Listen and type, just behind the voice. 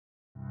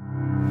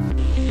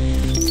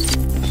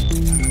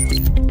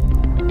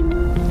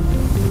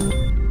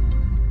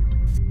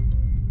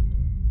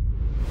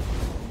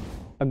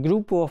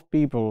group of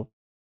people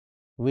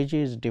which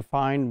is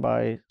defined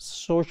by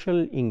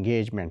social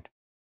engagement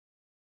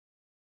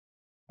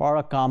for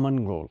a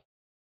common goal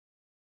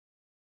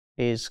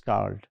is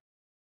called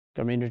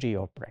community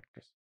of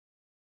practice.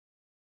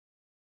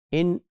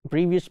 In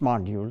previous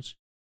modules,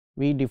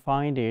 we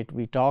defined it,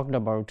 we talked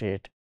about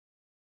it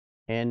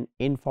in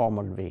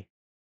informal way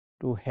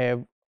to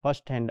have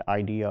first-hand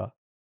idea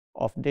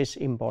of this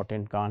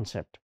important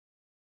concept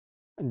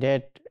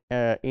that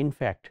in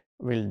fact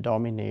will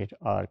dominate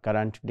our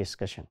current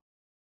discussion.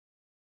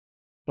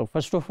 So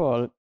first of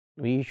all,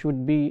 we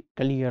should be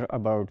clear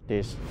about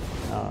this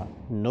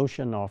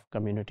notion of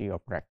community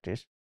of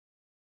practice.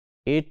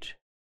 It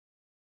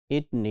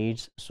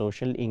needs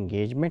social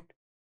engagement,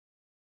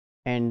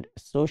 and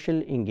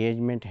social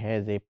engagement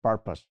has a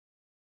purpose,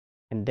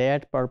 and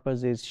that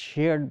purpose is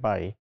shared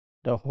by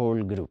the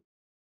whole group.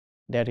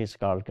 That is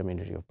called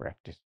community of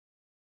practice.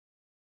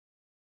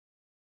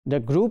 The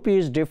group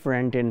is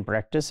different in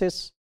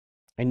practices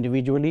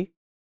individually,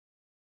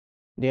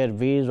 their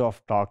ways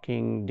of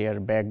talking, their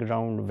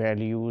background,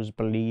 values,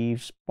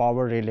 beliefs,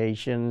 power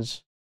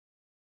relations,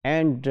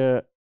 and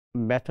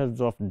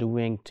methods of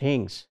doing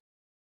things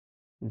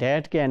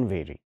that can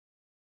vary.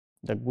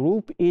 The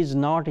group is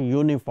not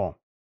uniform.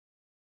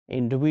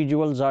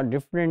 Individuals are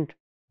different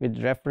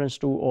with reference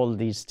to all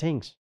these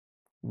things,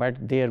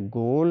 but their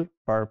goal,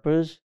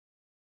 purpose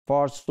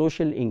for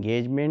social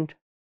engagement,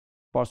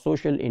 for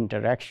social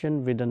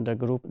interaction within the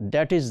group,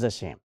 that is the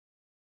same.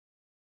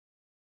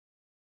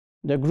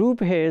 The group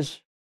has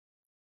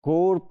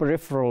core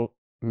peripheral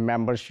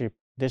membership.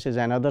 This is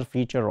another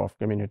feature of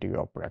community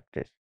of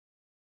practice.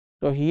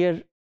 So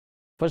here,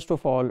 first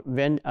of all,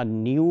 when a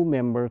new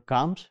member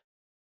comes,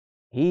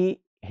 he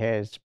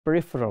has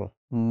peripheral,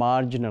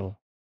 marginal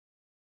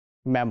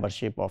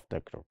membership of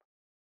the group.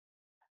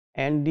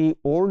 And the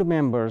old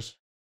members,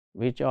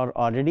 which are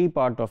already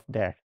part of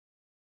that,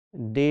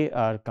 they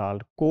are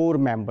called core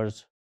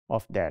members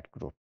of that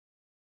group.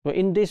 So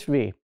in this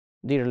way,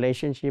 the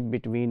relationship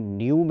between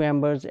new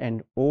members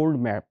and old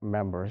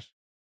members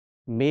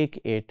make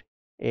it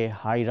a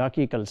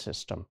hierarchical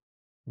system.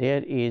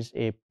 There is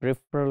a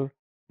peripheral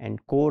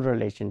and core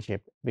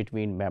relationship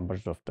between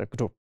members of the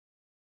group,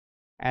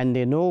 and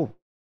they know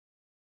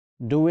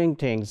doing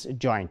things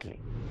jointly.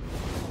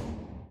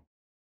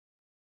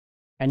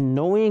 And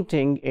knowing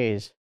thing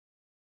is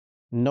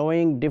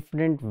knowing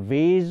different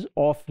ways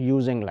of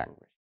using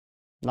language.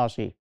 Now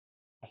see,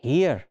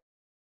 here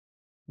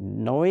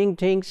knowing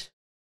things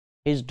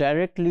is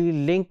directly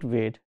linked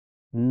with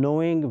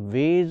knowing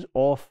ways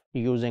of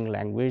using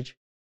language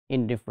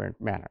in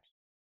different manners.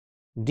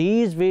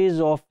 These ways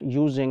of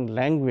using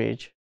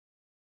language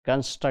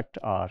construct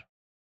our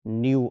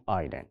new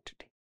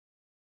identity.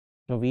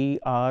 So we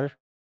are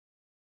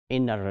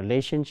in a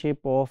relationship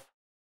of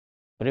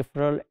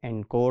peripheral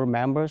and core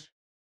members.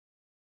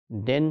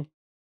 Then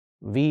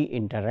we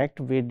interact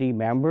with the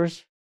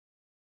members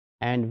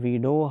and we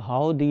know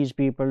how these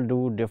people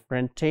do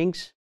different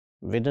things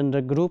within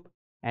the group.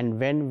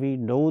 And when we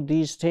know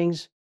these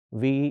things,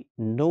 we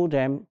know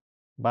them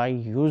by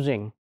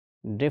using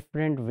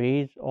different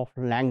ways of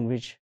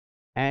language,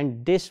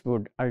 and this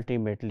would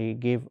ultimately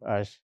give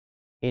us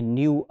a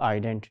new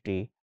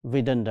identity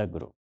within the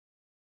group.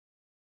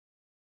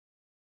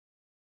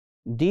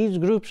 These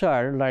groups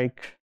are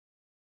like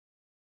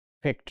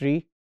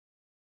factory,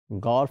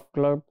 golf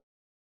club,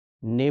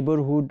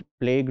 neighborhood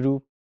play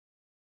group,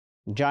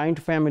 giant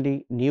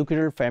family,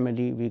 nuclear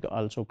family, we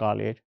also call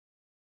it,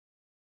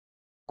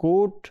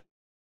 court,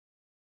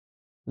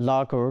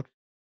 law court.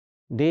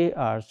 They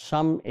are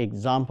some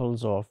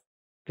examples of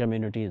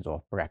communities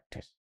of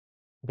practice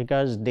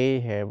because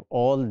they have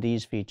all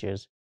these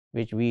features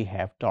which we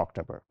have talked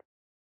about.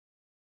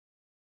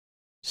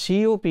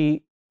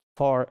 COP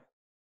for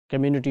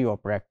community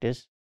of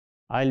practice,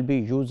 I'll be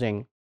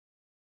using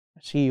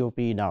COP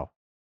now.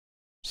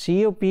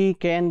 COP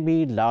can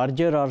be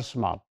larger or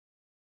small.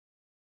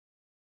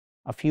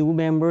 A few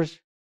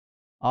members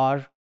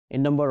or a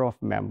number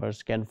of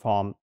members can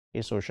form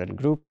a social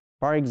group.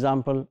 For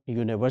example,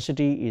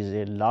 university is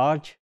a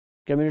large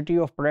community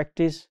of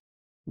practice,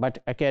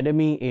 but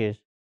academy is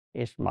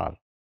a small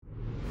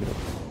group.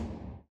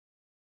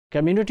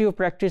 Community of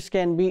practice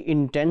can be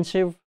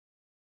intensive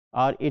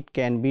or it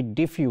can be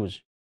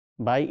diffuse.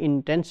 By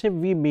intensive,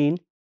 we mean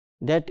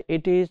that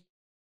it is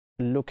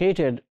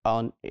located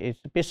on a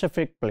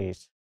specific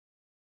place,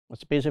 a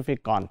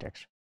specific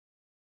context.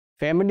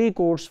 Family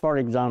courts, for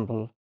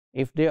example,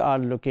 if they are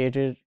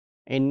located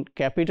in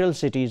capital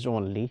cities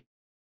only,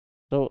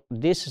 so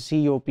this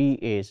COP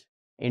is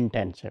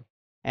intensive.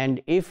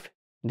 And if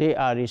they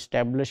are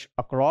established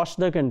across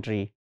the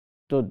country,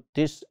 so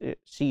this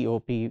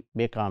COP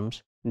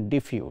becomes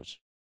diffuse.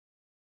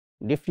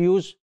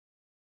 Diffuse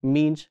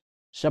means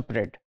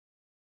separate.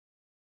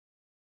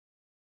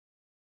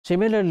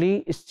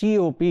 Similarly,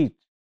 COPs,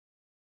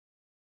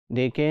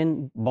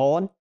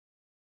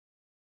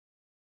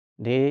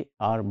 they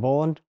are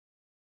born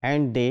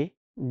and they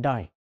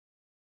die.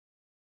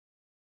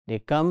 They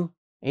come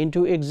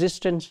into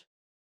existence,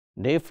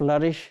 they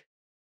flourish,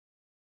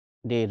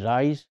 they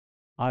rise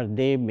or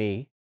they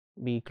may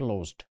be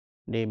closed,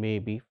 they may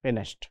be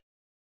finished.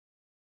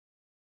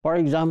 For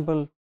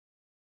example,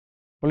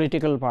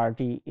 political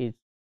party is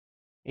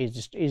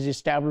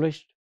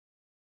established,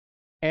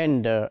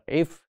 and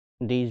if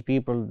these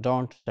people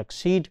don't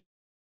succeed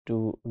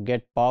to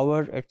get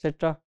power,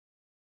 etc.,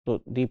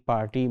 so the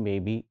party may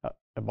be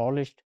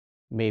abolished,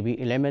 may be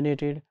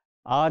eliminated,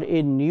 or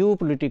a new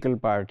political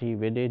party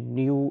with a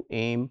new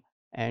aim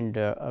and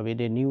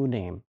with a new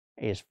name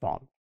is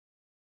formed.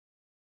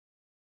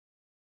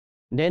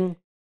 Then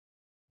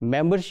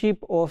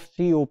membership of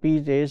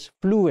COPs is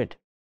fluid.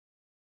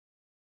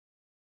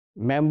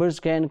 Members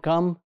can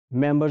come,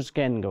 members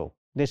can go.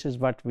 This is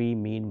what we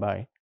mean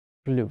by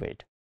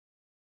fluid.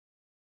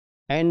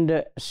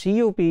 And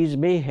COPs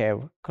may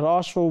have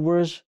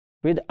crossovers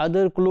with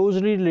other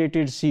closely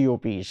related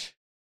COPs.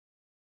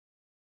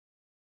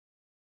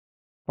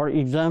 For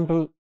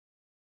example,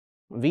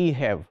 we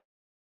have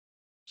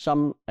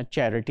some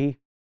charity,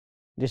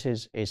 this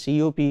is a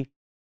COP,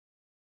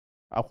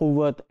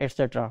 Akhuwat,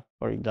 etc.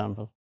 For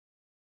example.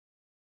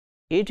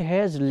 It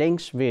has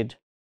links with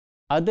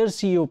other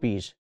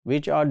COPs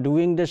which are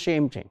doing the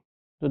same thing.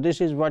 So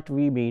this is what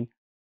we mean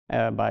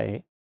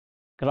by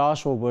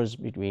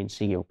crossovers between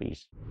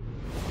COPs.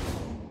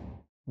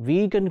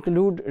 We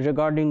conclude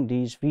regarding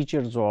these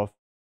features of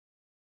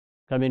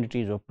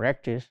communities of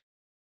practice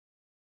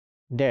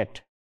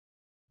that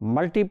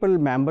multiple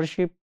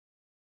membership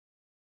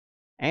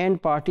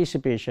and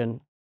participation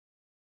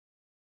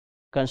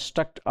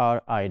construct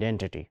our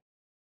identity.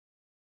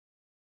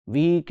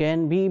 We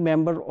can be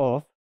member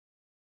of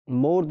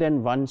more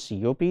than one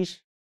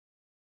COPs,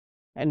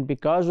 and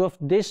because of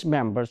this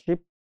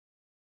membership,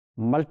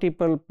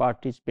 multiple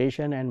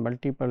participation and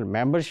multiple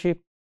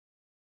membership,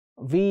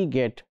 we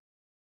get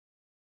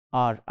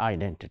our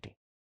identity.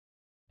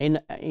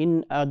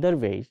 In other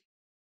ways,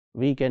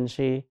 we can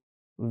say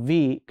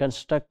we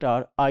construct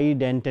our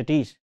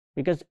identities,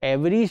 because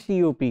every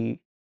COP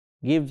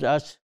gives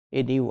us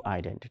a new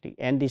identity,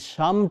 and the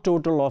sum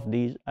total of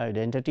these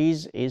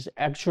identities is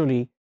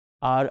actually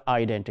our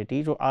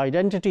identity. So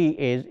identity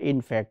is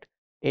in fact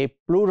a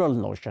plural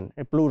notion,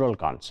 a plural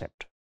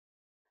concept.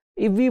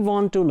 If we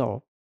want to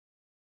know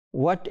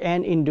what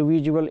an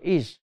individual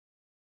is,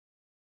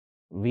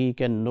 we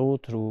can know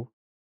through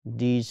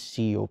these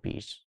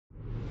COPs.